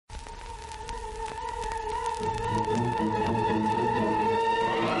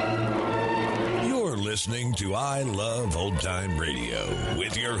You're listening to I Love Old Time Radio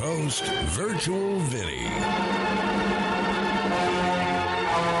with your host, Virtual Vinny.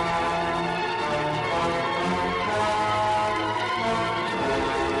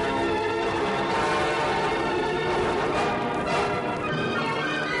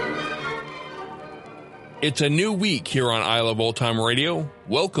 It's a new week here on I Love Old Time Radio.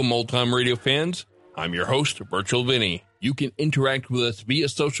 Welcome, Old Time Radio fans. I'm your host, Virtual Vinny. You can interact with us via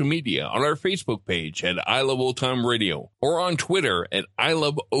social media on our Facebook page at I Love Old Time Radio or on Twitter at I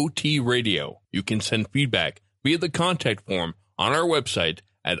Love OT Radio. You can send feedback via the contact form on our website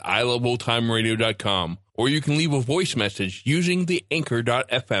at iloveoldtimeradio.com, or you can leave a voice message using the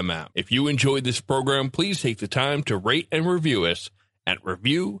Anchor.fm app. If you enjoyed this program, please take the time to rate and review us at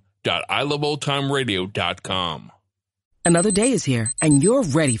review.iloveoldtimeradio.com. Another day is here, and you're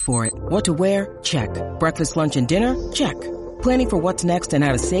ready for it. What to wear? Check. Breakfast, lunch, and dinner? Check. Planning for what's next and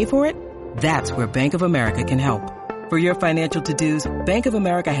how to save for it? That's where Bank of America can help. For your financial to-dos, Bank of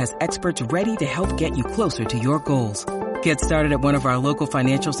America has experts ready to help get you closer to your goals. Get started at one of our local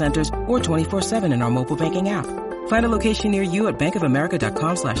financial centers or 24/7 in our mobile banking app. Find a location near you at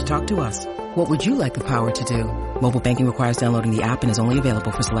bankofamerica.com/talktous. What would you like the power to do? Mobile banking requires downloading the app and is only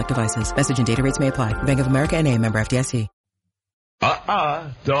available for select devices. Message and data rates may apply. Bank of America N.A., member FDIC.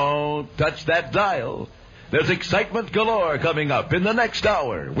 Don't touch that dial. There's excitement galore coming up in the next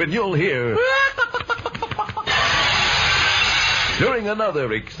hour when you'll hear... during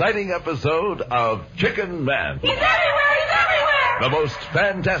another exciting episode of Chicken Man. He's everywhere! He's everywhere! The most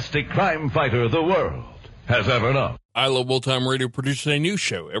fantastic crime fighter the world has ever known. I Love Old Time Radio produces a new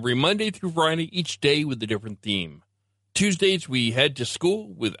show every Monday through Friday, each day with a different theme. Tuesdays, we head to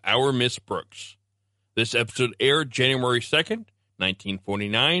school with Our Miss Brooks. This episode aired January 2nd,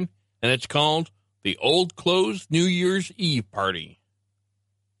 1949, and it's called The Old Clothes New Year's Eve Party.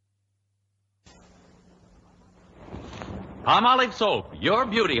 Palmolive Soap, your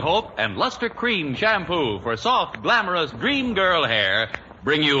beauty hope, and Luster Cream Shampoo for soft, glamorous dream girl hair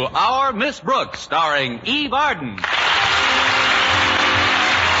bring you Our Miss Brooks, starring Eve Arden.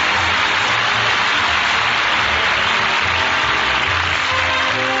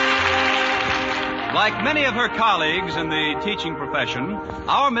 Like many of her colleagues in the teaching profession,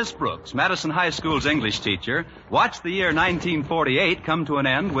 our Miss Brooks, Madison High School's English teacher, watched the year 1948 come to an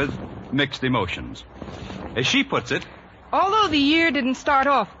end with mixed emotions. As she puts it, although the year didn't start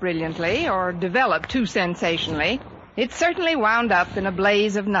off brilliantly or develop too sensationally, it certainly wound up in a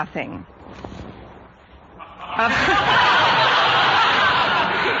blaze of nothing.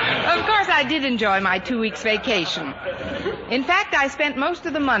 Of course, I did enjoy my 2 weeks vacation. In fact, I spent most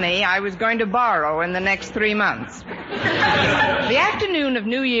of the money I was going to borrow in the next 3 months. The afternoon of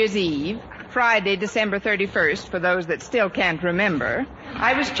New Year's Eve, Friday, December 31st, for those that still can't remember,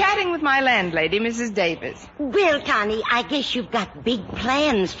 I was chatting with my landlady, Mrs. Davis. Well, Connie, I guess you've got big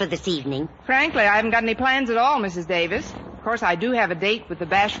plans for this evening. Frankly, I haven't got any plans at all, Mrs. Davis. Of course, I do have a date with the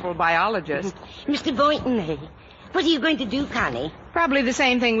bashful biologist. Mr. Boynton, what are you going to do, Connie? Probably the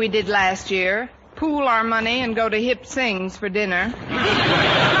same thing we did last year. Pool our money and go to Hip Sings for dinner.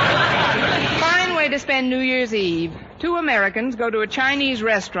 Fine way to spend New Year's Eve. 2 Americans go to a Chinese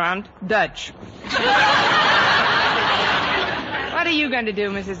restaurant, Dutch. What are you going to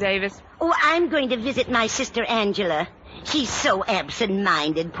do, Mrs. Davis? Oh, I'm going to visit my sister Angela. She's so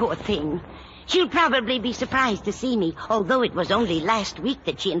absent-minded, poor thing. She'll probably be surprised to see me, although it was only last week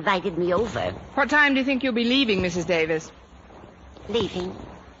that she invited me over. What time do you think you'll be leaving, Mrs. Davis? Leaving?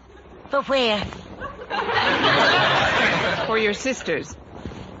 For where? For your sisters.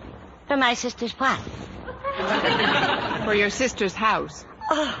 For my sister's what? For your sister's house.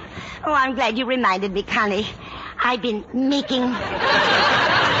 Oh, I'm glad you reminded me, Connie. I've been making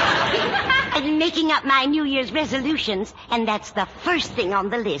up my New Year's resolutions, and that's the first thing on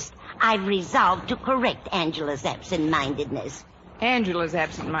the list. I've resolved to correct Angela's absent-mindedness. Angela's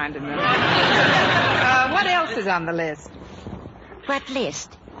absent-mindedness. What else is on the list? What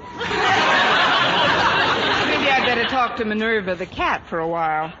list? Maybe I'd better talk to Minerva the cat for a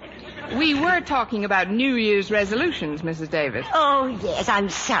while. We were talking about New Year's resolutions, Mrs. Davis. Oh, yes, I'm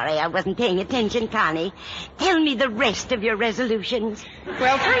sorry I wasn't paying attention, Connie. Tell me the rest of your resolutions.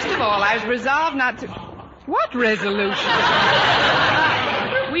 Well, first of all, I was resolved not to... What resolution?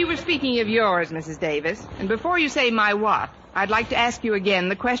 We were speaking of yours, Mrs. Davis. And before you say my what, I'd like to ask you again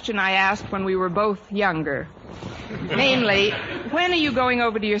the question I asked when we were both younger. Namely, when are you going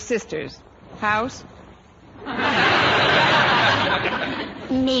over to your sister's house?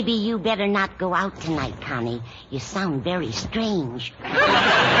 Maybe you better not go out tonight, Connie. You sound very strange.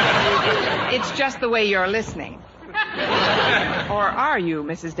 It's just the way you're listening. Or are you,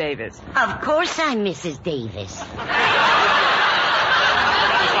 Mrs. Davis? Of course I'm Mrs. Davis.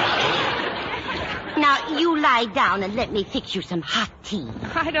 Now, you lie down and let me fix you some hot tea.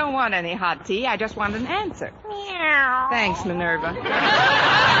 I don't want any hot tea. I just want an answer. Meow. Thanks, Minerva.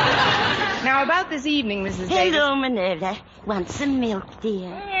 Now, about this evening, Mrs. Davis. Hello, Minerva. Want some milk, dear?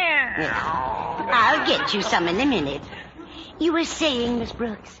 Meow. I'll get you some in a minute. You were saying, Miss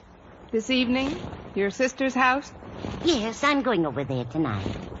Brooks? This evening? Your sister's house? Yes, I'm going over there tonight.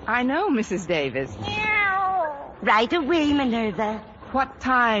 I know, Mrs. Davis. Right away, Minerva. What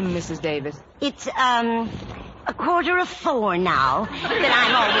time, Mrs. Davis? It's, 4:45 now, but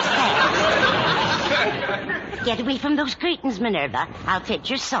I'm always fast. Get away from those curtains, Minerva. I'll fetch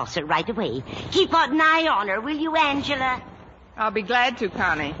your saucer right away. Keep an eye on her, will you, Angela? I'll be glad to,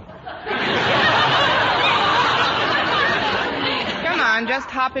 Connie. Come on, just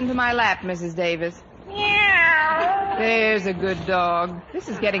hop into my lap, Mrs. Davis. There's a good dog. This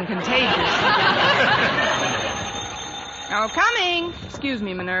is getting contagious. Oh, coming. Excuse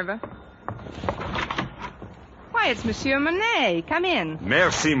me, Minerva. Why, it's Monsieur Monet. Come in.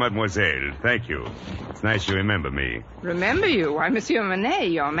 Merci, mademoiselle. Thank you. It's nice you remember me. Remember you? Why, Monsieur Monet,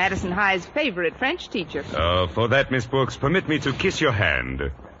 you're Madison High's favorite French teacher. For that, Miss Brooks, permit me to kiss your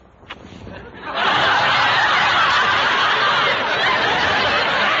hand.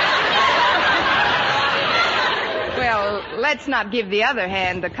 Well, let's not give the other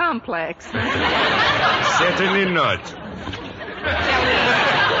hand a complex. Certainly not. Shall we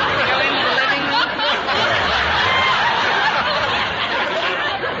go into the living room?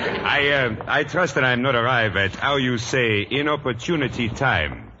 I trust that I'm not arrived at, how you say, inopportunity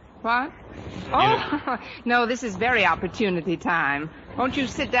time. What? Oh, no, this is very opportunity time. Won't you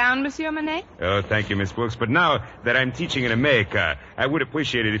sit down, Monsieur Monet? Oh, thank you, Miss Brooks. But now that I'm teaching in America, I would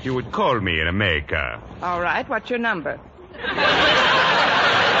appreciate it if you would call me in America. All right. What's your number?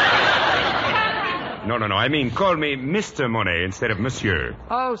 No. I mean, call me Mr. Monet instead of Monsieur.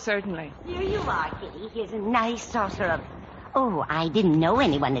 Oh, certainly. Here you are, Kitty. Here's a nice saucer of... Oh, I didn't know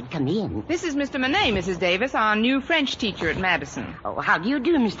anyone had come in. This is Mr. Monet, Mrs. Davis, our new French teacher at Madison. Oh, how do you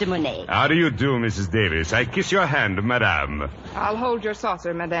do, Mr. Monet? How do you do, Mrs. Davis? I kiss your hand, madame. I'll hold your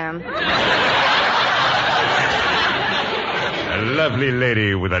saucer, madame. A lovely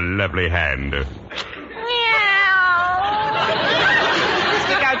lady with a lovely hand.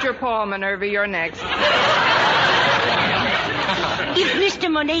 Stick out your paw, Minerva. You're next. If Mr.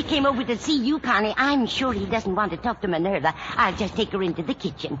 Monet came over to see you, Connie, I'm sure he doesn't want to talk to Minerva. I'll just take her into the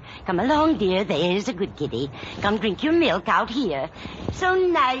kitchen. Come along, dear. There's a good kitty. Come drink your milk out here. So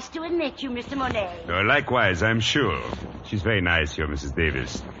nice to have met you, Mr. Monet. Likewise, I'm sure. She's very nice, your Mrs.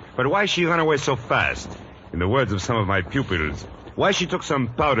 Davis. But why she run away so fast? In the words of some of my pupils, why she took some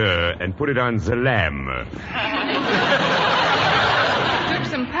powder and put it on the lamb? Took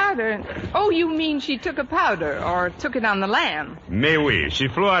some powder? Oh, you mean she took a powder or took it on the lamb? Mais oui. She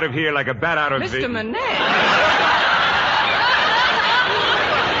flew out of here like a bat out of Mr. Monet.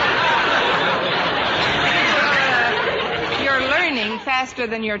 You're learning faster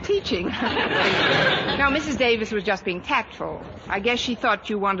than you're teaching. Now, Mrs. Davis was just being tactful. I guess she thought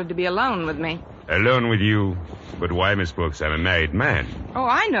you wanted to be alone with me. Alone with you? But why, Miss Brooks? I'm a married man. Oh,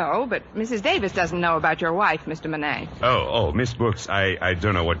 I know, but Mrs. Davis doesn't know about your wife, Mr. Monet. Oh, Miss Brooks, I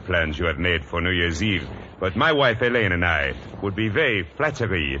don't know what plans you have made for New Year's Eve, but my wife, Elaine, and I would be very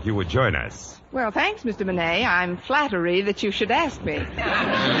flattery if you would join us. Well, thanks, Mr. Monet. I'm flattery that you should ask me.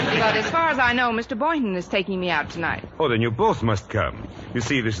 But as far as I know, Mr. Boynton is taking me out tonight. Oh, then you both must come. You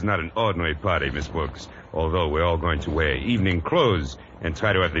see, this is not an ordinary party, Miss Brooks. Although we're all going to wear evening clothes and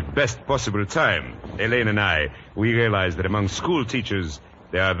try to have the best possible time. Elaine and I, we realize that among school teachers,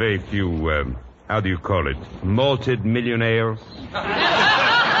 there are very few, how do you call it, malted millionaires?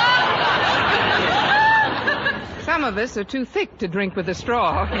 Some of us are too thick to drink with a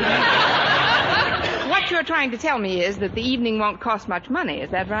straw. What you're trying to tell me is that the evening won't cost much money.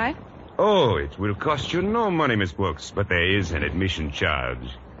 Is that right? Oh, it will cost you no money, Miss Brooks, but there is an admission charge.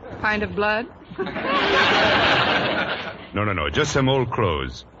 Pint of blood? No, just some old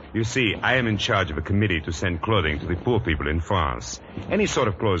clothes. You see, I am in charge of a committee to send clothing to the poor people in France. Any sort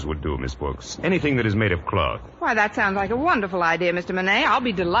of clothes would do, Miss Brooks. Anything that is made of cloth. Why, that sounds like a wonderful idea, Mr. Monet. I'll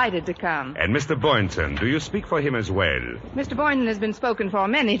be delighted to come. And Mr. Boynton, do you speak for him as well? Mr. Boynton has been spoken for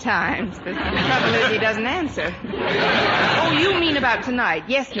many times. The trouble is he doesn't answer. Oh, you mean about tonight?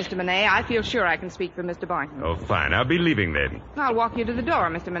 Yes, Mr. Monet. I feel sure I can speak for Mr. Boynton. Oh, fine. I'll be leaving then. I'll walk you to the door,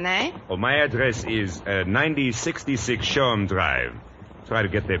 Mr. Monet. Oh, my address is 9066 Shoreham Drive. Try to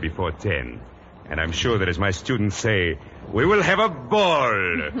get there before 10. And I'm sure that, as my students say, We will have a ball.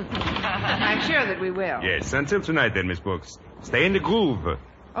 I'm sure that we will. Yes, until tonight then, Miss Brooks. Stay in the groove.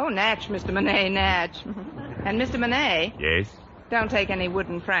 Oh, Natch, Mr. Monet, Natch. And Mr. Monet, Yes? don't take any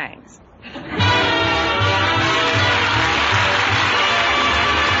wooden francs.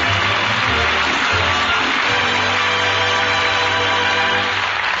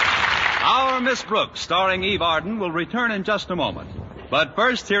 Our Miss Brooks, starring Eve Arden, will return in just a moment. But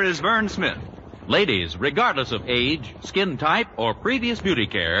first, here is Vern Smith. Ladies, regardless of age, skin type, or previous beauty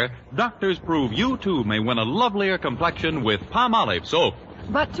care, doctors prove you too may win a lovelier complexion with Palmolive soap.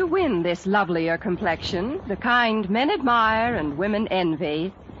 But to win this lovelier complexion, the kind men admire and women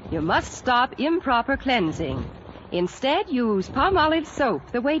envy, you must stop improper cleansing. Instead, use Palmolive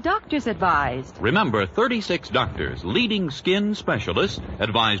soap the way doctors advised. Remember, 36 doctors, leading skin specialists,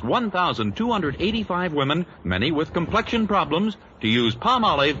 advised 1,285 women, many with complexion problems, to use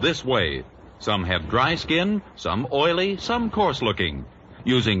Palmolive this way. Some have dry skin, some oily, some coarse-looking.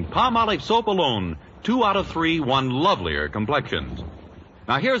 Using Palmolive soap alone, 2 out of 3 won lovelier complexions.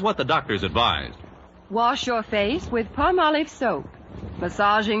 Now, here's what the doctors advised. Wash your face with Palmolive soap.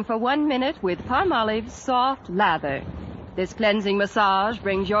 Massaging for 1 minute with Palmolive's soft lather. This cleansing massage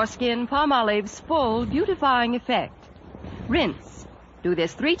brings your skin Palmolive's full beautifying effect. Rinse. Do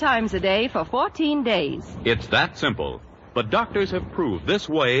this 3 times a day for 14 days. It's that simple. But doctors have proved this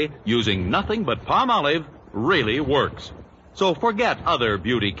way, using nothing but Palmolive, really works. So forget other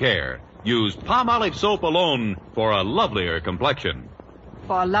beauty care. Use Palmolive soap alone for a lovelier complexion.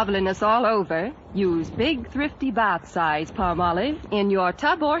 For loveliness all over, use big, thrifty bath-size Palmolive in your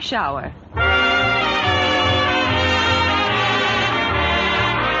tub or shower.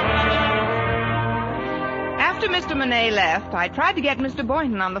 After Mr. Monet left, I tried to get Mr.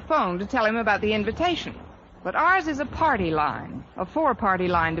 Boynton on the phone to tell him about the invitation. But ours is a party line, a 4-party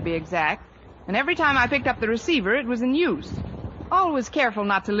line to be exact, and every time I picked up the receiver, it was in use. Always careful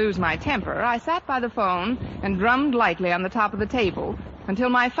not to lose my temper, I sat by the phone and drummed lightly on the top of the table until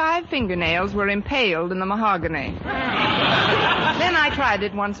my 5 fingernails were impaled in the mahogany. Then I tried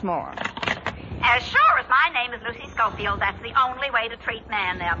it once more. As sure as my name is Lucy Schofield, that's the only way to treat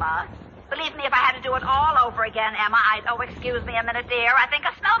men, Emma. Believe me, if I had to do it all over again, Emma, oh, excuse me a minute, dear. I think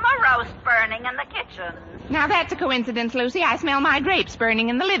I smell my roast burning in the kitchen. Now, that's a coincidence, Lucy. I smell my grapes burning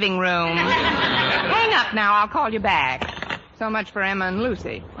in the living room. Hang up now. I'll call you back. So much for Emma and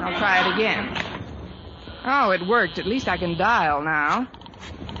Lucy. I'll try it again. Oh, it worked. At least I can dial now.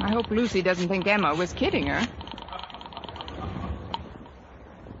 I hope Lucy doesn't think Emma was kidding her.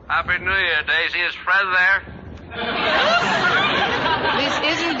 Happy New Year, Daisy. Is Fred there? This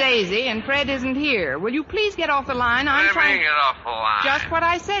isn't Daisy, and Fred isn't here. Will you please get off the line? What do you mean, get off the line? Just what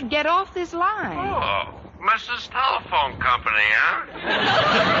I said. Get off this line. Oh, Mrs. Telephone Company, huh?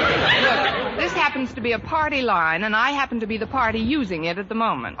 Look, this happens to be a party line, and I happen to be the party using it at the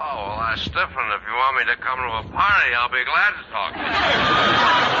moment. Oh, well, that's different. If you want me to come to a party, I'll be glad to talk to you.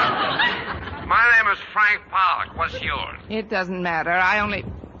 My name is Frank Pollock. What's yours? It doesn't matter. I only...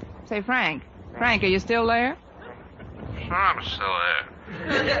 Say, Frank. Frank, are you still there? Sure, I'm still there.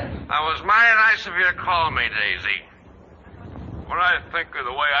 That was mighty nice of you to call me, Daisy. What do I think of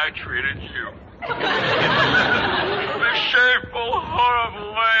the way I treated you? The shameful,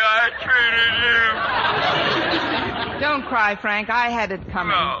 horrible way I treated you. Don't cry, Frank. I had it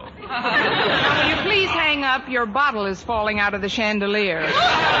coming. No. Now, will you please hang up? Your bottle is falling out of the chandelier.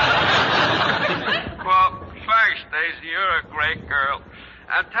 Well, thanks, Daisy. You're a great girl.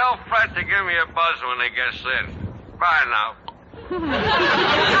 And tell Fred to give me a buzz when he gets in. Bye now.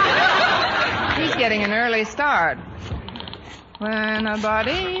 He's getting an early start. When a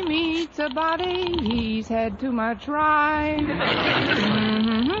body meets a body, he's had too much ride.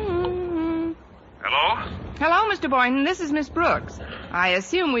 Mm-hmm. Hello? Hello, Mr. Boynton. This is Miss Brooks. I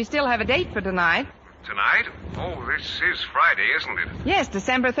assume we still have a date for tonight. Tonight? Oh, this is Friday, isn't it? Yes,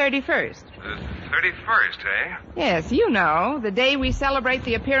 December 31st. 31st, eh? Yes, you know, the day we celebrate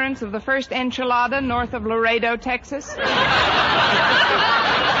the appearance of the first enchilada north of Laredo, Texas. I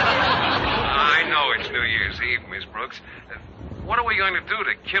know it's New Year's Eve, Miss Brooks. What are we going to do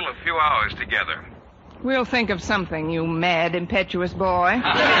to kill a few hours together? We'll think of something, you mad, impetuous boy.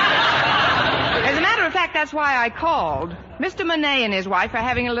 As a matter of fact, that's why I called. Mr. Monet and his wife are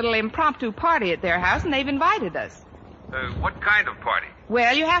having a little impromptu party at their house, and they've invited us. What kind of party?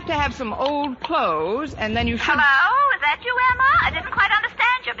 Well, you have to have some old clothes, and then you should... Hello? Is that you, Emma? I didn't quite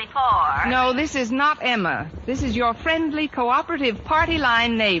understand you before. No, this is not Emma. This is your friendly, cooperative party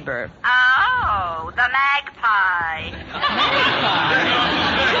line neighbor. Oh, the magpie.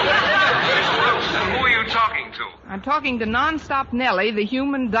 Who are you talking to? I'm talking to Nonstop Nellie, the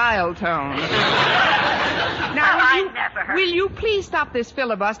human dial tone. Now, will you please stop this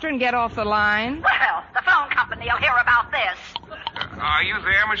filibuster and get off the line? Well, the phone company will hear about this. Are you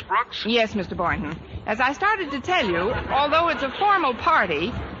there, Miss Brooks? Yes, Mr. Boynton. As I started to tell you, although it's a formal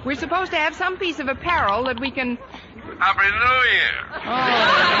party, we're supposed to have some piece of apparel that we can... Happy New Year. Oh,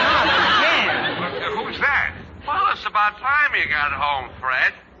 not again. Who's that? Well, it's about time you got home,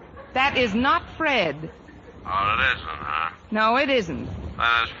 Fred. That is not Fred. Oh, it isn't, huh? No, it isn't.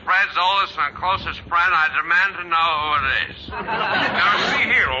 As Fred's oldest and closest friend, I demand to know who it is. Now, see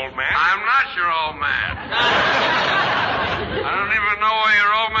here, old man. I'm not your old man. I don't even know where your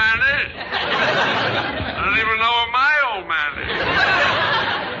old man is. I don't even know where my old man is.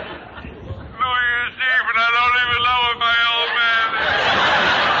 New Year's Eve, and I don't even know where my old man is.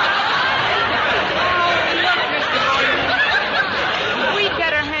 Oh, look, Mr. Boynton. We'd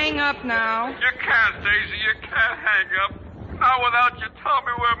better hang up now. You can't, Daisy. You can't hang up. Not without you tell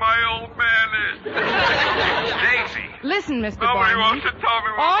me where my old man is. Daisy. Listen, Mr. Nobody Boynton. wants to tell me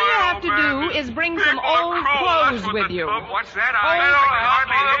where All my you have old to man do is. is bring People some are old cruel. clothes That's what with the you. What's that? Oh, I don't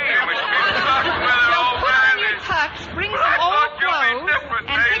hardly hear you, Miss Brooks. So put on your tux, bring some old clothes,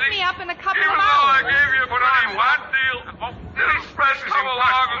 and pick me up in a couple of Even though I hours. gave you a pretty hot deal, these friends come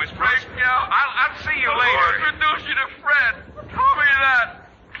along and break me out. I'll see you later. Who introduced you to Fred? Tell me that.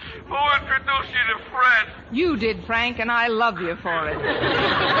 Who introduced you to Fred? You did, Frank, and I love you for it.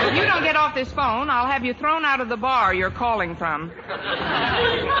 If you don't get off this phone, I'll have you thrown out of the bar you're calling from.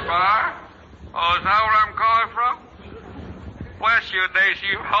 Bar? Oh, is that where I'm calling from? Bless you, Daisy.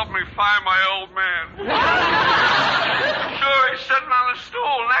 You helped me find my old man. Sure, he's sitting on the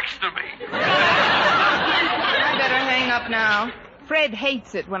stool next to me. I better hang up now. Fred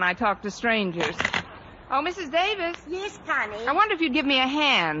hates it when I talk to strangers. Oh, Mrs. Davis. Yes, Connie. I wonder if you'd give me a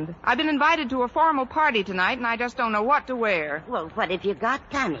hand. I've been invited to a formal party tonight, and I just don't know what to wear. Well, what have you got,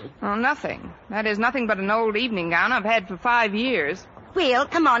 Connie? Oh, nothing. That is nothing but an old evening gown I've had for 5 years. Well,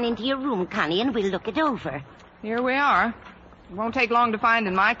 come on into your room, Connie, and we'll look it over. Here we are. It won't take long to find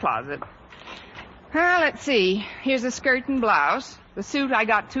in my closet. Well, let's see. Here's a skirt and blouse. The suit I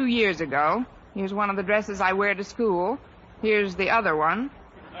got 2 years ago. Here's one of the dresses I wear to school. Here's the other one.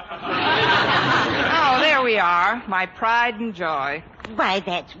 Oh, there we are. My pride and joy. Why,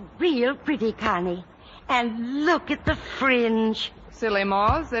 that's real pretty, Connie. And look at the fringe. Silly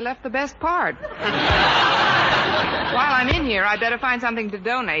moths, they left the best part. While I'm in here, I better find something to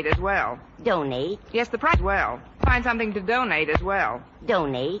donate as well. Donate? Yes, the price well. Find something to donate as well.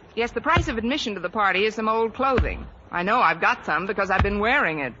 Donate? Yes, the price of admission to the party is some old clothing. I know I've got some because I've been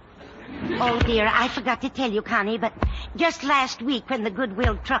wearing it. Oh, dear, I forgot to tell you, Connie, but just last week when the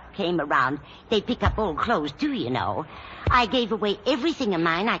Goodwill truck came around, they pick up old clothes, too, you know. I gave away everything of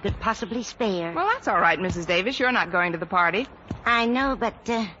mine I could possibly spare. Well, that's all right, Mrs. Davis. You're not going to the party. I know, but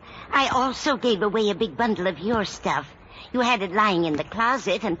I also gave away a big bundle of your stuff. You had it lying in the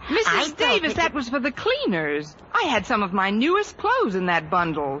closet, and Mrs. Davis, that was for the cleaners. I had some of my newest clothes in that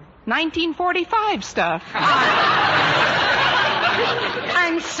bundle. 1945 stuff.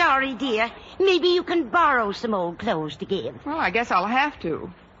 I'm sorry, dear. Maybe you can borrow some old clothes to give. Well, I guess I'll have to.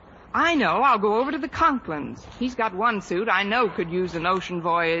 I know. I'll go over to the Conklins. He's got one suit I know could use an ocean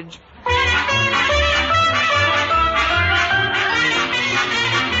voyage.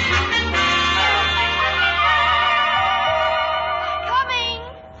 Coming!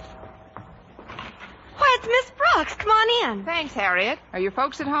 Why, it's Miss Brooks. Come on in. Thanks, Harriet. Are your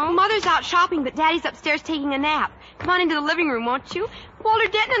folks at home? Mother's out shopping, but Daddy's upstairs taking a nap. Come on into the living room, won't you? Walter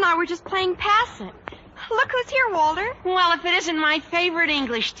Denton and I were just playing Pass It. Look who's here, Walter. Well, if it isn't my favorite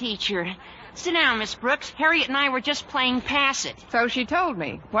English teacher. Sit down, Miss Brooks. Harriet and I were just playing Pass It. So she told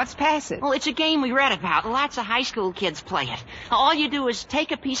me. What's Pass It? Well, it's a game we read about. Lots of high school kids play it. All you do is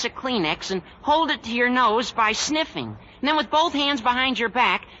take a piece of Kleenex and hold it to your nose by sniffing. And then with both hands behind your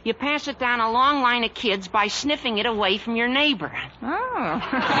back, you pass it down a long line of kids by sniffing it away from your neighbor. Oh.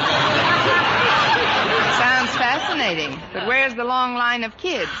 Sounds fascinating. But where's the long line of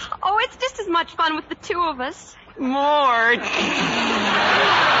kids? Oh, it's just as much fun with the two of us. More.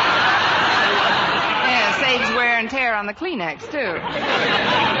 Yeah, saves wear and tear on the Kleenex, too.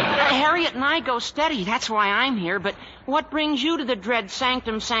 Harriet and I go steady. That's why I'm here. But what brings you to the dread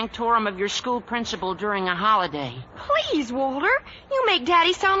sanctum sanctorum of your school principal during a holiday? Please, Walter. You make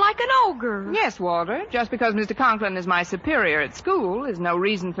Daddy sound like an ogre. Yes, Walter. Just because Mr. Conklin is my superior at school is no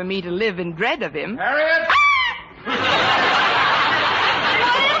reason for me to live in dread of him. Harriet! What is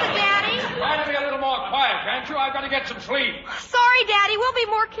it, Daddy? Try to be a little more quiet, can't you? I've got to get some sleep. Sorry, Daddy. We'll be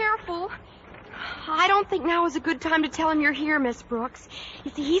more careful. I don't think now is a good time to tell him you're here, Miss Brooks.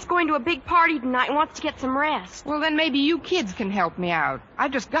 You see, he's going to a big party tonight and wants to get some rest. Well, then maybe you kids can help me out.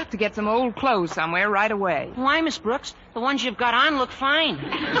 I've just got to get some old clothes somewhere right away. Why, Miss Brooks? The ones you've got on look fine.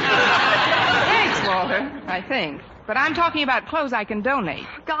 Thanks, Walter, I think. But I'm talking about clothes I can donate.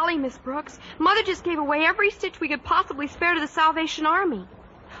 Golly, Miss Brooks, Mother just gave away every stitch we could possibly spare to the Salvation Army.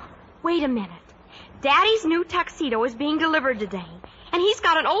 Wait a minute. Daddy's new tuxedo is being delivered today. And he's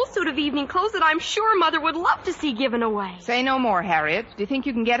got an old suit of evening clothes that I'm sure Mother would love to see given away. Say no more, Harriet. Do you think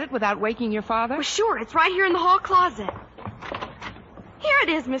you can get it without waking your father? Well, sure. It's right here in the hall closet. Here it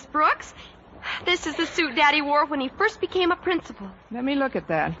is, Miss Brooks. This is the suit Daddy wore when he first became a principal. Let me look at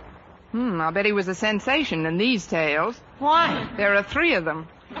that. I'll bet he was a sensation in these tales. Why? There are 3 of them.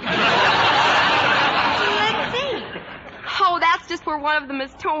 Let's see. Oh, that's just where one of them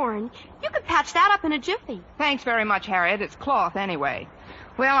is torn. You could patch that up in a jiffy. Thanks very much, Harriet. It's cloth anyway.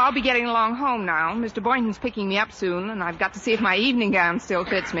 Well, I'll be getting along home now. Mr. Boynton's picking me up soon, and I've got to see if my evening gown still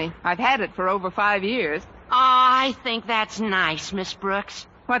fits me. I've had it for over 5 years. I think that's nice, Miss Brooks.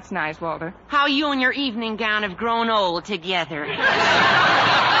 What's nice, Walter? How you and your evening gown have grown old together.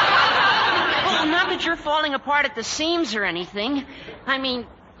 Oh, not that you're falling apart at the seams or anything. I mean,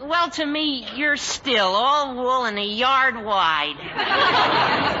 well, to me, you're still all wool and a yard wide.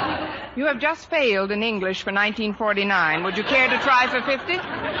 You have just failed in English for 1949. Would you care to try for 50?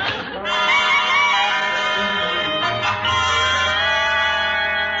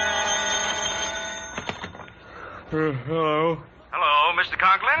 Hello? Hello, Mr.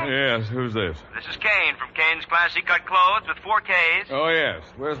 Conklin? Yes, who's this? This is Kane from Kane's Classy Cut Clothes with 4 Ks. Oh, yes.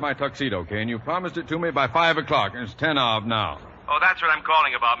 Where's my tuxedo, Kane? You promised it to me by 5 o'clock, and it's 10 of now. Oh, that's what I'm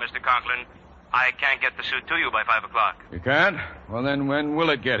calling about, Mr. Conklin. I can't get the suit to you by 5 o'clock. You can't? Well, then when will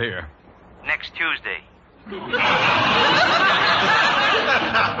it get here? Next Tuesday.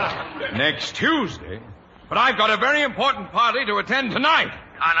 Next Tuesday? But I've got a very important party to attend tonight.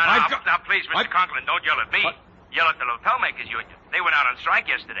 Now, please, Mr. Conklin, don't yell at me. Yell at the lapel makers. They went out on strike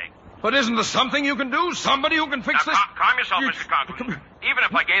yesterday. But isn't there something you can do? Somebody who can fix this? Calm yourself, Mr. Conklin. Even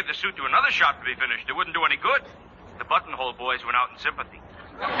if I gave the suit to another shop to be finished, it wouldn't do any good. The buttonhole boys went out in sympathy.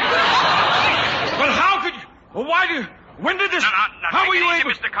 But how could you... Well, why do you... When did this... How were you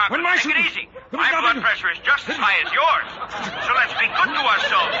able... Mr. Conklin, take it easy. My blood pressure is just as high as yours. So let's be good to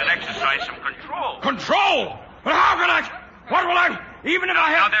ourselves and exercise some control. Control? But how can I... What will I... Even if I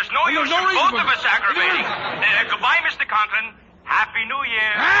have... Now, there's no use in both of us aggravating. Goodbye, Mr. Conklin. Happy New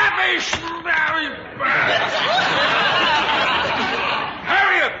Year.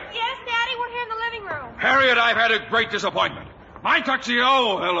 Harriet! Yes, Daddy, we're here in the living room. Harriet, I've had a great disappointment. My tuxedo...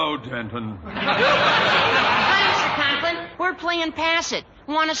 Oh, hello, Denton. Hi, Mr. Conklin. We're playing Pass It.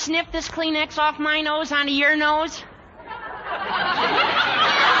 Want to sniff this Kleenex off my nose onto your nose?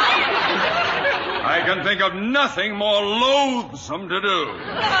 I can think of nothing more loathsome to do.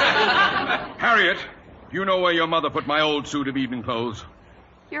 Harriet, you know where your mother put my old suit of evening clothes?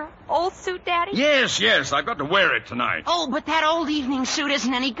 Your old suit, Daddy? Yes. I've got to wear it tonight. Oh, but that old evening suit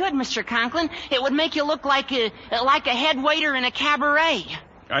isn't any good, Mr. Conklin. It would make you look like a head waiter in a cabaret.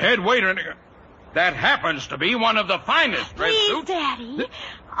 A head waiter in a... That happens to be one of the finest dress Please, suits. Daddy.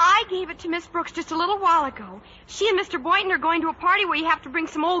 I gave it to Miss Brooks just a little while ago. She and Mr. Boynton are going to a party where you have to bring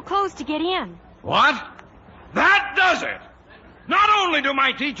some old clothes to get in. What? That does it! Not only do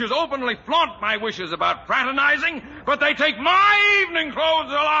my teachers openly flaunt my wishes about fraternizing, but they take my evening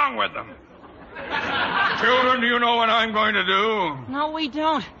clothes along with them. Children, do you know what I'm going to do? No, we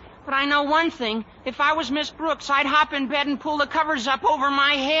don't. But I know one thing. If I was Miss Brooks, I'd hop in bed and pull the covers up over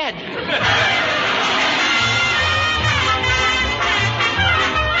my head.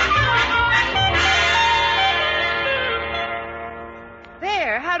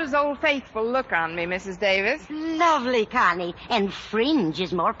 There, how does Old Faithful look on me, Mrs. Davis? Lovely, Connie. And fringe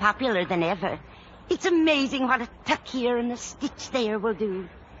is more popular than ever. It's amazing what a tuck here and a stitch there will do.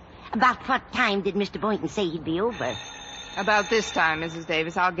 About what time did Mr. Boynton say he'd be over? About this time, Mrs.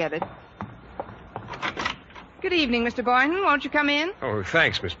 Davis. I'll get it. Good evening, Mr. Boynton. Won't you come in? Oh,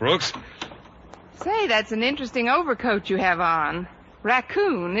 thanks, Miss Brooks. Say, that's an interesting overcoat you have on.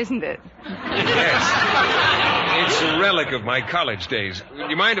 Raccoon, isn't it? Yes. It's a relic of my college days. Do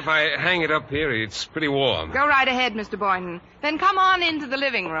you mind if I hang it up here? It's pretty warm. Go right ahead, Mr. Boynton. Then come on into the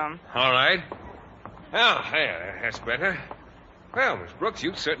living room. All right. Oh, there, that's better. Well, Miss Brooks,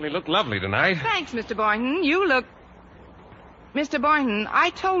 you certainly look lovely tonight. Thanks, Mr. Boynton. You look... Mr. Boynton, I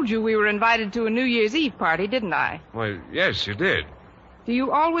told you we were invited to a New Year's Eve party, didn't I? Well, yes, you did. Do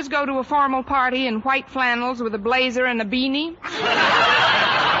you always go to a formal party in white flannels with a blazer and a beanie?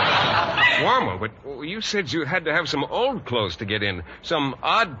 Warmer, but you said you had to have some old clothes to get in. Some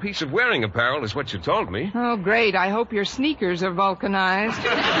odd piece of wearing apparel is what you told me. Oh, great. I hope your sneakers are vulcanized.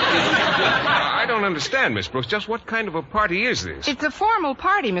 I don't understand, Miss Brooks. Just what kind of a party is this? It's a formal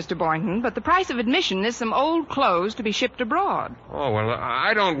party, Mr. Boynton, but the price of admission is some old clothes to be shipped abroad. Oh, well,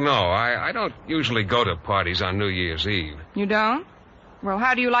 I don't know. I don't usually go to parties on New Year's Eve. You don't? Well,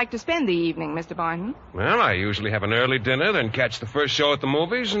 how do you like to spend the evening, Mr. Boynton? Well, I usually have an early dinner, then catch the first show at the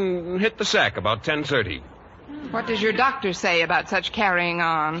movies and hit the sack about 10:30. What does your doctor say about such carrying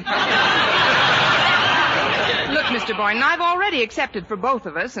on? Look, Mr. Boynton, I've already accepted for both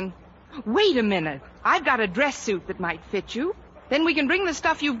of us, and... Wait a minute. I've got a dress suit that might fit you. Then we can bring the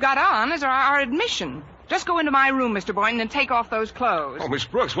stuff you've got on as our admission. Just go into my room, Mr. Boynton, and take off those clothes. Oh, Miss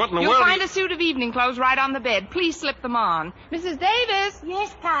Brooks, what in the You'll world... You'll find a suit of evening clothes right on the bed. Please slip them on. Mrs. Davis?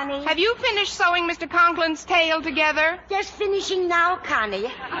 Yes, Connie? Have you finished sewing Mr. Conklin's tail together? Just finishing now,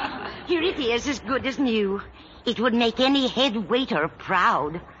 Connie. Here it is, as good as new. It would make any head waiter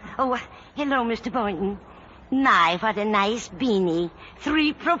proud. Oh, hello, Mr. Boynton. My, what a nice beanie.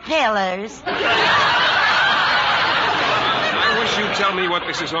 3 propellers. I wish you'd tell me what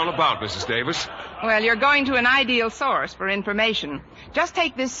this is all about, Mrs. Davis. Well, you're going to an ideal source for information. Just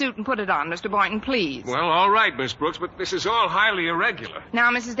take this suit and put it on, Mr. Boynton, please. Well, all right, Miss Brooks, but this is all highly irregular. Now,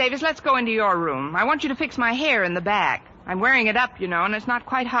 Mrs. Davis, let's go into your room. I want you to fix my hair in the back. I'm wearing it up, you know, and it's not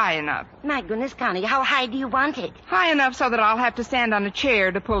quite high enough. My goodness, Connie, how high do you want it? High enough so that I'll have to stand on a chair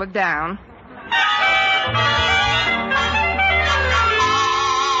to pull it down.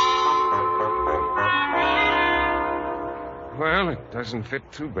 Well, it doesn't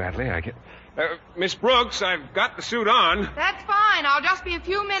fit too badly, I guess. Miss Brooks, I've got the suit on. That's fine. I'll just be a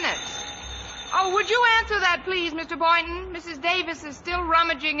few minutes. Oh, would you answer that, please, Mr. Boynton? Mrs. Davis is still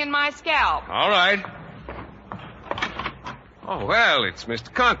rummaging in my scalp. All right. Oh, well, it's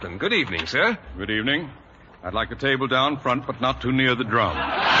Mr. Conklin. Good evening, sir. Good evening. I'd like a table down front, but not too near the drum.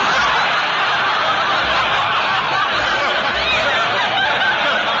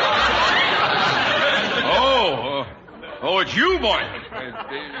 Oh, it's you, Boynton.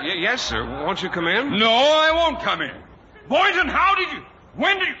 Yes, sir. Won't you come in? No, I won't come in. Boynton, how did you...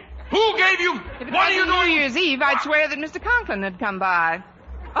 When did you... Who gave you... If it wasn't New Year's Eve, I'd swear that Mr. Conklin had come by.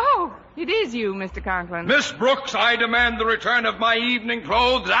 Oh, it is you, Mr. Conklin. Miss Brooks, I demand the return of my evening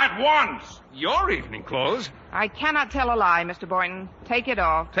clothes at once. Your evening clothes? I cannot tell a lie, Mr. Boynton. Take it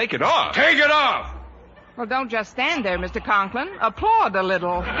off. Take it off? Take it off! Well, don't just stand there, Mr. Conklin. Applaud a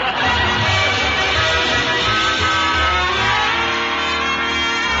little.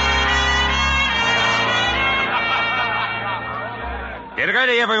 Get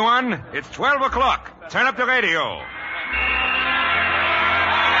ready, everyone. It's 12 o'clock. Turn up the radio.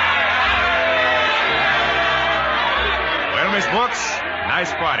 Well, Miss Brooks,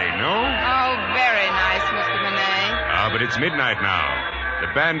 nice party, no? Oh, very nice, Mr. Monet. Ah, but it's midnight now. The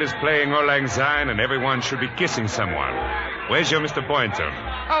band is playing Auld Lang Syne, and everyone should be kissing someone. Where's your Mr. Boynton?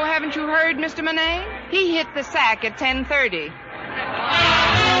 Oh, haven't you heard, Mr. Monet? He hit the sack at 10:30.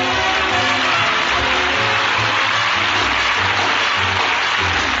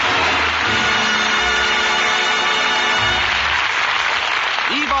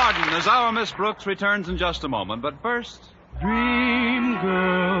 Eve Arden as our Miss Brooks returns in just a moment, but first... Dream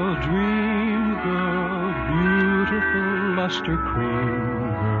girl, beautiful luster cream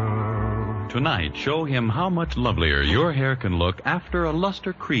girl. Tonight, show him how much lovelier your hair can look after a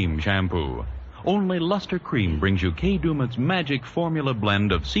Luster Cream shampoo. Only Luster Cream brings you Kay Daumit's magic formula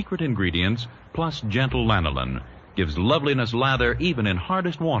blend of secret ingredients plus gentle lanolin. Gives loveliness lather even in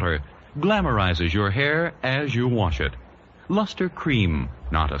hardest water. Glamorizes your hair as you wash it. Luster Cream,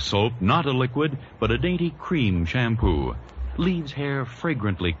 not a soap, not a liquid, but a dainty cream shampoo. Leaves hair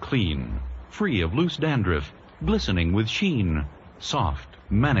fragrantly clean, free of loose dandruff, glistening with sheen, soft,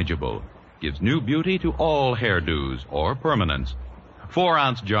 manageable. Gives new beauty to all hairdos or permanents.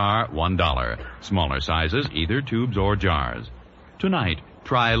 4-ounce jar, $1. Smaller sizes, either tubes or jars. Tonight,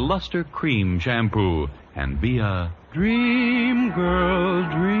 try Luster Cream shampoo and be a dream girl,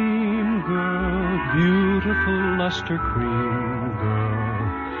 beautiful luster cream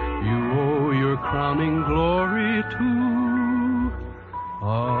girl. You owe your crowning glory to a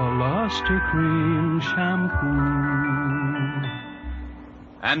luster cream shampoo.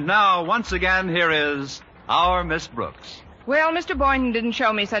 And now, once again, here is our Miss Brooks. Well, Mr. Boynton didn't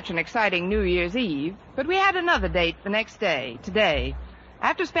show me such an exciting New Year's Eve, but we had another date the next day, today.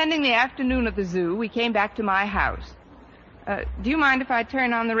 After spending the afternoon at the zoo, we came back to my house. Do you mind if I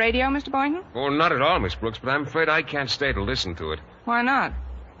turn on the radio, Mr. Boynton? Oh, not at all, Miss Brooks, but I'm afraid I can't stay to listen to it. Why not?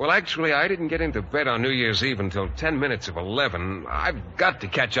 Well, actually, I didn't get into bed on New Year's Eve until 10 minutes of 11. I've got to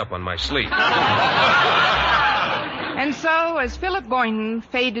catch up on my sleep. And so, as Philip Boynton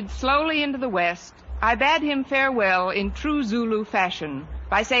faded slowly into the west, I bade him farewell in true Zulu fashion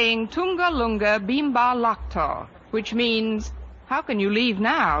by saying Tunga Lunga Bimba Lakta, which means, how can you leave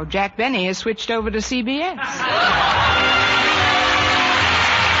now? Jack Benny has switched over to CBS.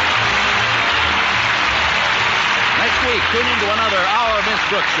 Next week, tune in to another Our Miss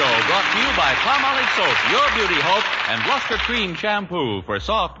Brooks show brought to you by Palmolive Soap, Your Beauty Hope, and Bluster Cream Shampoo for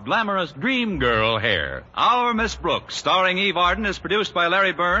soft, glamorous dream girl hair. Our Miss Brooks, starring Eve Arden, is produced by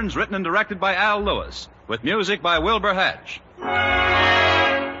Larry Burns, written and directed by Al Lewis, with music by Wilbur Hatch.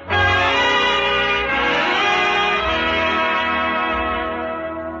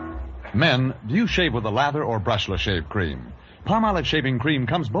 Men, do you shave with a lather or brushless shave cream? Palmolive shaving cream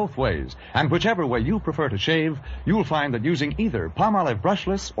comes both ways, and whichever way you prefer to shave, you'll find that using either Palmolive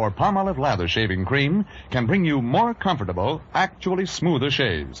brushless or Palmolive lather shaving cream can bring you more comfortable, actually smoother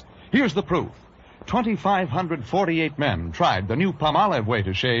shaves. Here's the proof. 2,548 men tried the new Palmolive way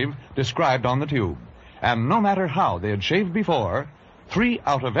to shave described on the tube. And no matter how they had shaved before, 3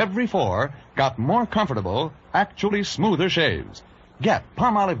 out of every 4 got more comfortable, actually smoother shaves. Get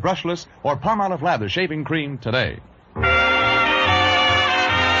Palmolive brushless or Palmolive lather shaving cream today.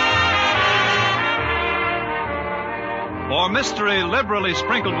 For mystery liberally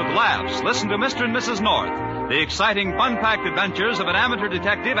sprinkled with laughs, listen to Mr. and Mrs. North, the exciting, fun-packed adventures of an amateur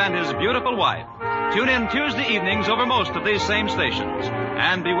detective and his beautiful wife. Tune in Tuesday evenings over most of these same stations.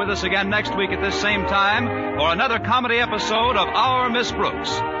 And be with us again next week at this same time for another comedy episode of Our Miss Brooks.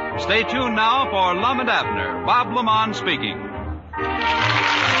 Stay tuned now for Lum and Abner. Bob Lamont speaking.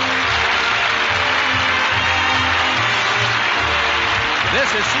 This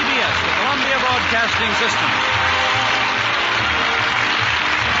is CBS, the Columbia Broadcasting System.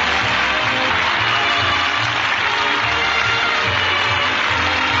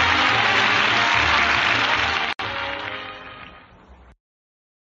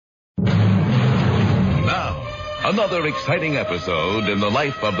 Another exciting episode in the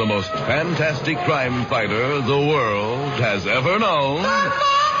life of the most fantastic crime fighter the world has ever known.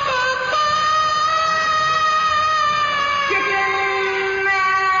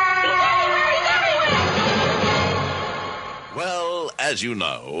 Well, as you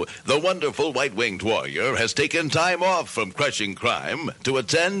know, the wonderful white-winged warrior has taken time off from crushing crime to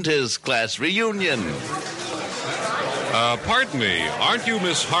attend his class reunion. Pardon me, aren't you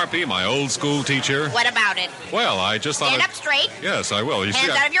Miss Harpy, my old school teacher? What about it? Well, I just thought Stand up straight. Yes, I will. You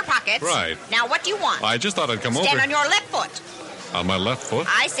Hands see, out of your pockets. Right. Now, what do you want? I just thought I'd come over. Stand on your left foot. On my left foot?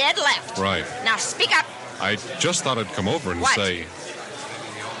 I said left. Right. Now, speak up. I just thought I'd come over and What? say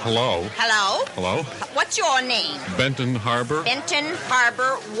hello. Hello? Hello? What's your name? Benton Harbor? Benton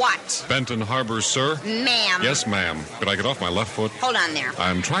Harbor what? Benton Harbor, sir? Ma'am. Yes, ma'am. Could I get off my left foot? Hold on there.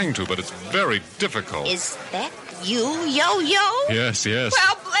 I'm trying to, but it's very difficult. Is that you, Yo-Yo? Yes, yes.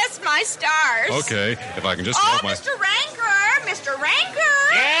 Well, bless my stars. Okay, if I can just get Oh, off my... Mr. Ranker! Mr.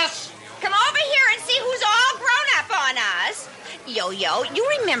 Ranker! Yes? Come over here and see who's all grown up on us. Yo-Yo, you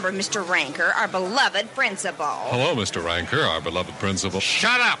remember Mr. Ranker, our beloved principal. Hello, Mr. Ranker, our beloved principal.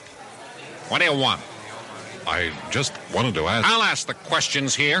 Shut up! What do you want? I just wanted to ask... I'll ask the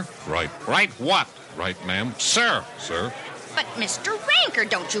questions here. Right. Right what? Right, ma'am. Sir. Sir? But, Mr. Ranker,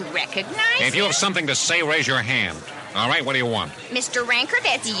 don't you recognize If you him? have something to say, raise your hand. All right, what do you want? Mr. Ranker,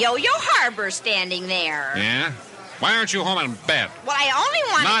 that's Yo-Yo Harbor standing there. Yeah? Why aren't you home in bed? Well, I only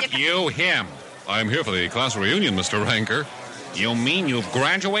wanted Not to... you, him. I'm here for the class reunion, Mr. Ranker. You mean you've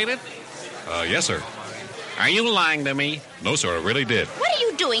graduated? Yes, sir. Are you lying to me? No, sir, I really did. What are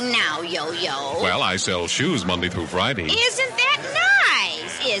you doing now, Yo-Yo? Well, I sell shoes Monday through Friday. Isn't that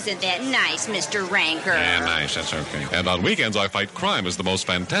nice? Isn't that nice, Mr. Ranker? Yeah, nice. That's okay. And on weekends, I fight crime as the most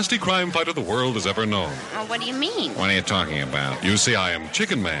fantastic crime fighter the world has ever known. Oh, what do you mean? What are you talking about? You see, I am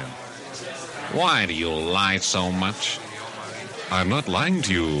Chicken Man. Why do you lie so much? I'm not lying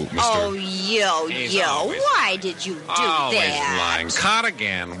to you, Mr. Oh, He's Yo-Yo, always- why did you do Always that? lying. Caught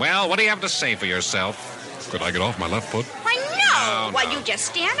again. Well, what do you have to say for yourself? Could I get off my left foot? Why, no. Why, you just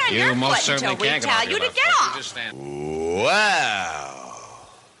stand on You your most foot until certainly we can't get tell off you your to left get foot. You off. just stand. Wow.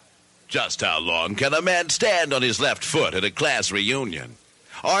 Just how long can a man stand on his left foot at a class reunion?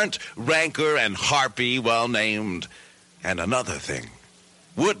 Aren't Ranker and Harpy well named? And another thing,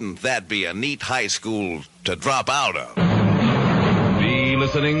 wouldn't that be a neat high school to drop out of? Be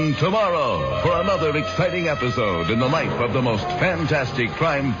listening tomorrow for another exciting episode in the life of the most fantastic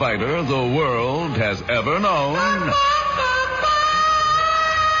crime fighter the world has ever known.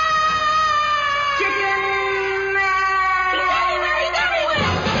 Chicken Man! He's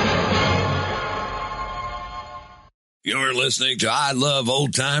everywhere! You're listening to I Love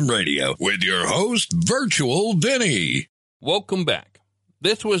Old Time Radio with your host, Virtual Vinny. Welcome back.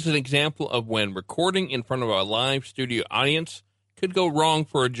 This was an example of when recording in front of a live studio audience could go wrong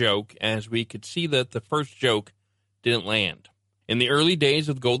for a joke, as we could see that the first joke didn't land. In the early days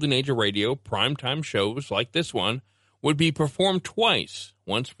of the golden age of radio, primetime shows like this one would be performed twice,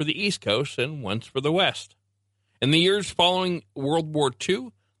 once for the East Coast and once for the West. In the years following World War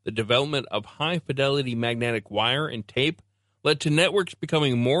II, the development of high-fidelity magnetic wire and tape led to networks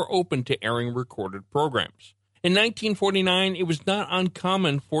becoming more open to airing recorded programs. In 1949, it was not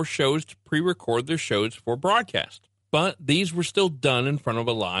uncommon for shows to pre-record their shows for broadcast, but these were still done in front of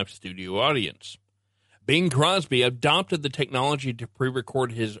a live studio audience. Bing Crosby adopted the technology to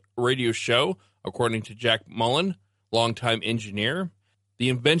pre-record his radio show, according to Jack Mullen, longtime engineer. The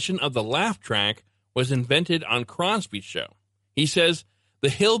invention of the laugh track was invented on Crosby's show. He says, the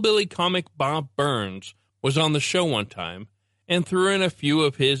hillbilly comic Bob Burns was on the show one time and threw in a few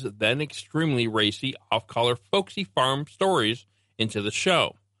of his then extremely racy, off-color, folksy farm stories into the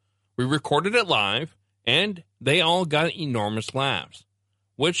show. We recorded it live, and they all got enormous laughs,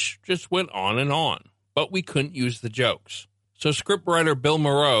 which just went on, but we couldn't use the jokes. So scriptwriter Bill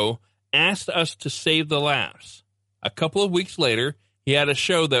Moreau asked us to save the laughs. A couple of weeks later, he had a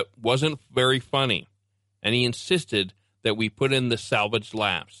show that wasn't very funny, and he insisted that we put in the salvaged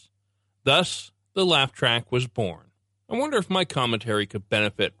laughs. Thus, the laugh track was born. I wonder if my commentary could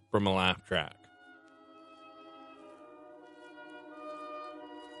benefit from a laugh track.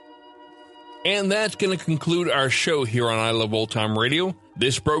 And that's going to conclude our show here on I Love Old Time Radio.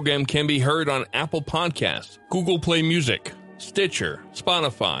 This program can be heard on Apple Podcasts, Google Play Music, Stitcher,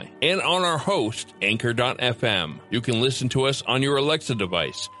 Spotify, and on our host, Anchor.fm. You can listen to us on your Alexa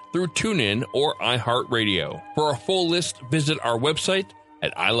device through TuneIn or iHeartRadio. For a full list, visit our website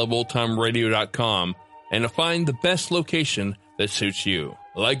at iloveoldtimeradio.com and to find the best location that suits you.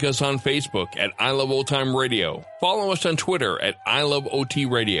 Like us on Facebook at I Love Old Time Radio. Follow us on Twitter at I Love OT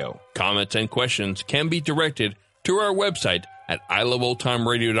Radio. Comments and questions can be directed to our website at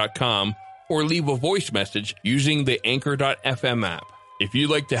iloveoldtimeradio.com or leave a voice message using the Anchor.fm app. If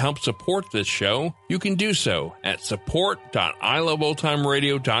you'd like to help support this show, you can do so at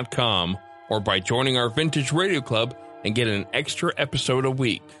support.iloveoldtimeradio.com or by joining our Vintage Radio Club and get an extra episode a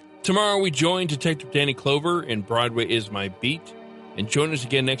week. Tomorrow we join Detective Danny Clover in Broadway Is My Beat, and join us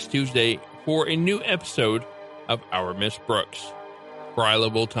again next Tuesday for a new episode of Our Miss Brooks. For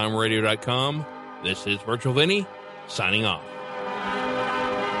iloveoldtimeradio.com, this is Virtual Vinny, signing off.